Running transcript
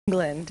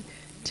England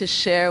to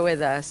share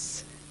with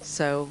us.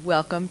 So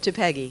welcome to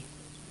Peggy.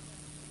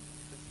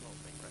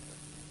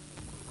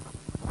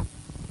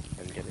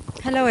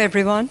 Hello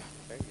everyone.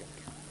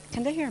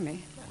 Can they hear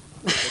me?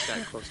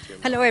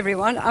 Hello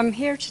everyone. I'm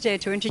here today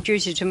to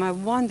introduce you to my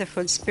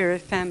wonderful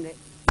spirit family.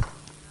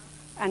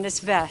 And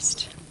it's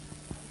vast.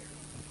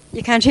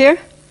 You can't hear?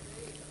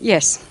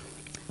 Yes.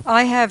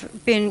 I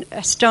have been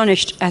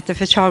astonished at the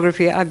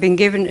photography I've been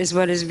given, as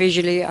well as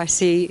visually I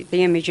see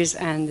the images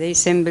and the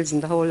symbols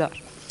and the whole lot.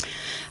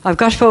 I've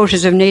got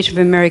photos of Native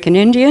American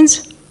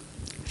Indians,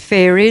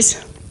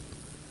 fairies,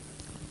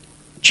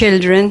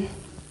 children,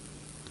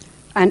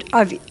 and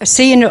I've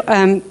seen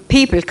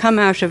people come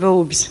out of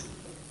Orbs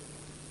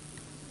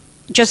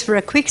just for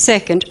a quick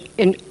second,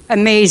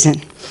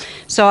 amazing.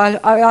 So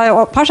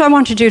what I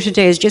want to do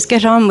today is just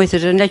get on with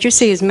it and let you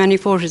see as many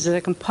photos as I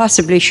can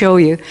possibly show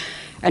you.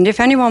 And if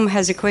anyone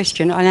has a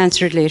question, I'll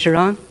answer it later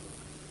on.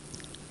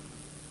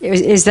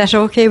 Is that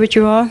okay with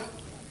you all?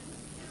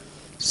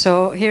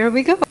 So here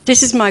we go.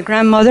 This is my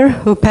grandmother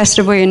who passed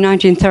away in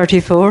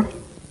 1934.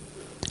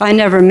 I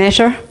never met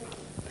her,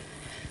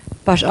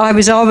 but I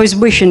was always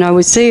wishing I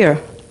would see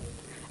her.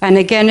 And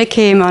again, it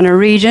came on a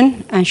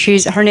reading, and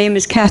her name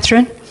is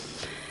Catherine.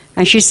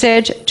 And she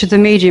said to the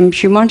medium,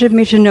 she wanted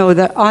me to know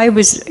that I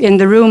was in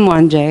the room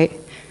one day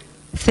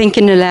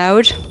thinking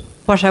aloud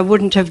what I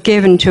wouldn't have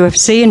given to have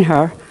seen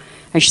her.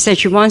 And she said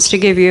she wants to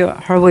give you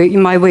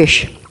my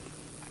wish.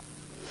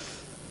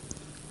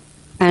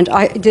 And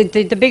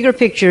the bigger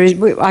picture is,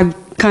 I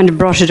kind of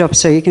brought it up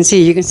so you can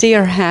see. You can see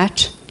her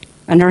hat,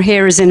 and her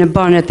hair is in a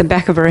bun at the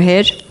back of her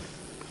head,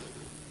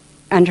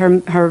 and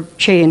her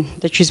chain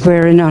that she's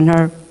wearing on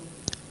her,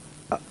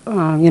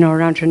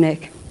 around her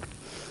neck.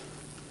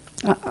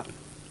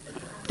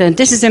 Then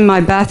this is in my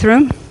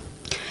bathroom.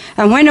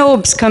 And when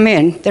Orbs come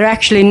in, they're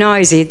actually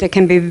noisy. They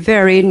can be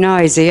very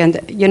noisy. And,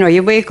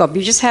 you wake up,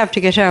 you just have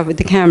to get out with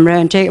the camera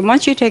and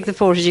once you take the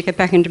photos, you get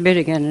back into bed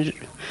again.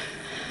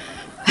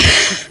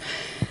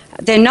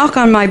 They knock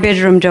on my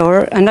bedroom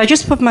door, and I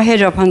just put my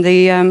head up on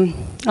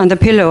the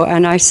pillow,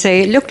 and I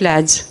say, "Look,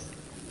 lads,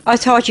 I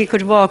thought you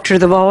could walk through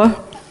the wall."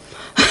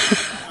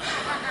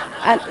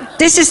 And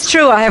this is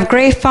true. I have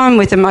great fun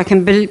with them. I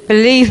can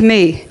believe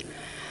me.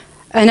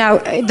 And now,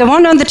 the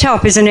one on the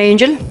top is an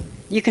angel.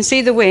 You can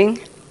see the wing.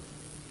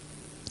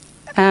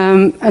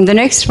 And the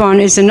next one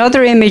is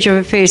another image of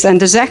a face, and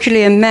there's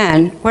actually a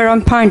man where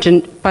I'm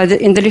pointing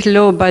in the little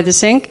lobe by the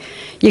sink.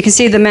 You can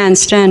see the man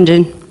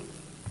standing.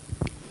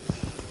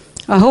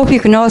 I hope you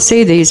can all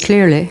see these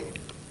clearly.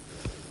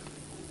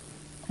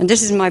 And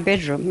this is my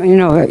bedroom.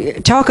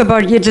 Talk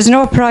about there's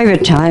no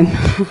private time.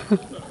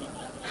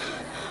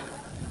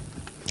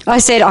 I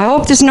said, I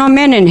hope there's no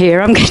men in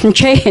here. I'm getting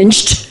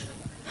changed.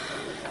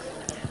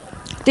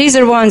 These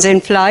are ones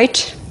in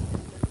flight.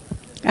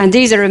 And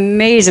these are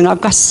amazing. I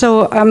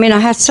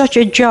had such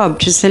a job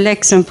to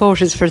select some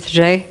photos for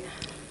today.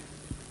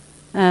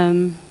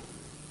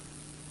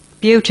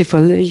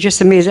 Beautiful, it's just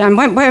amazing. And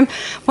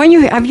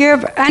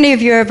any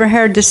of you ever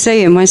heard the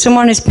saying, when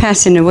someone is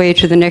passing away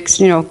to the next,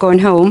 going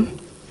home,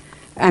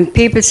 and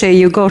people say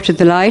you go to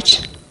the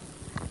light?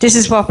 This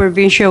is what we're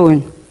being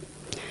shown.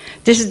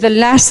 This is the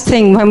last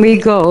thing when we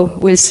go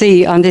we'll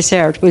see on this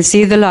earth. We'll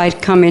see the light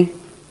coming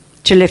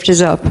to lift us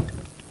up.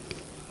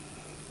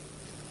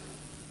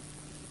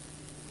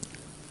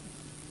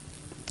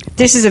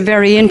 This is a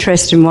very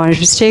interesting one. It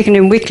was taken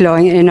in Wicklow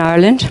in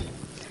Ireland.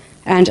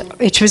 And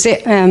it was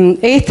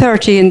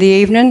 8:30 in the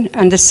evening,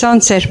 and the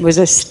sunset was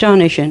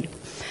astonishing.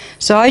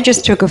 So I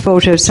just took a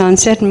photo of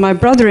sunset, and my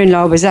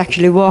brother-in-law was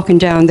actually walking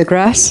down the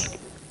grass.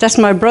 That's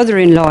my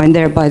brother-in-law in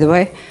there, by the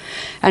way.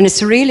 And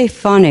it's really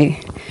funny,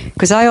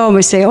 because I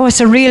always say, "Oh,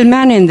 it's a real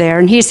man in there."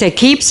 And he said,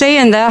 "Keep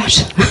saying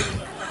that."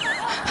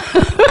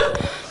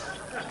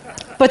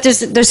 But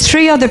there's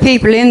 3 other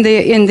people in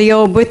the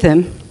orb with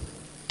him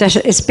that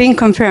it's been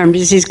confirmed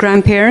is his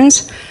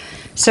grandparents.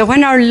 So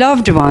when our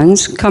loved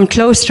ones come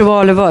close to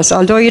all of us,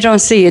 although you don't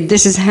see it,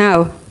 this is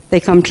how they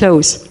come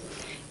close.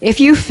 If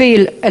you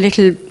feel a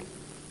little,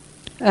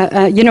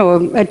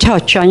 a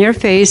touch on your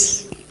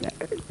face,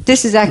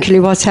 this is actually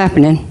what's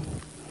happening.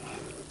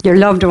 Your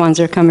loved ones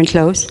are coming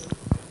close.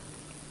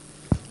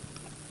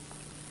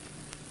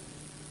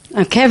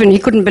 And Kevin, he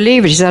couldn't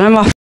believe it. He said, "I'm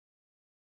off."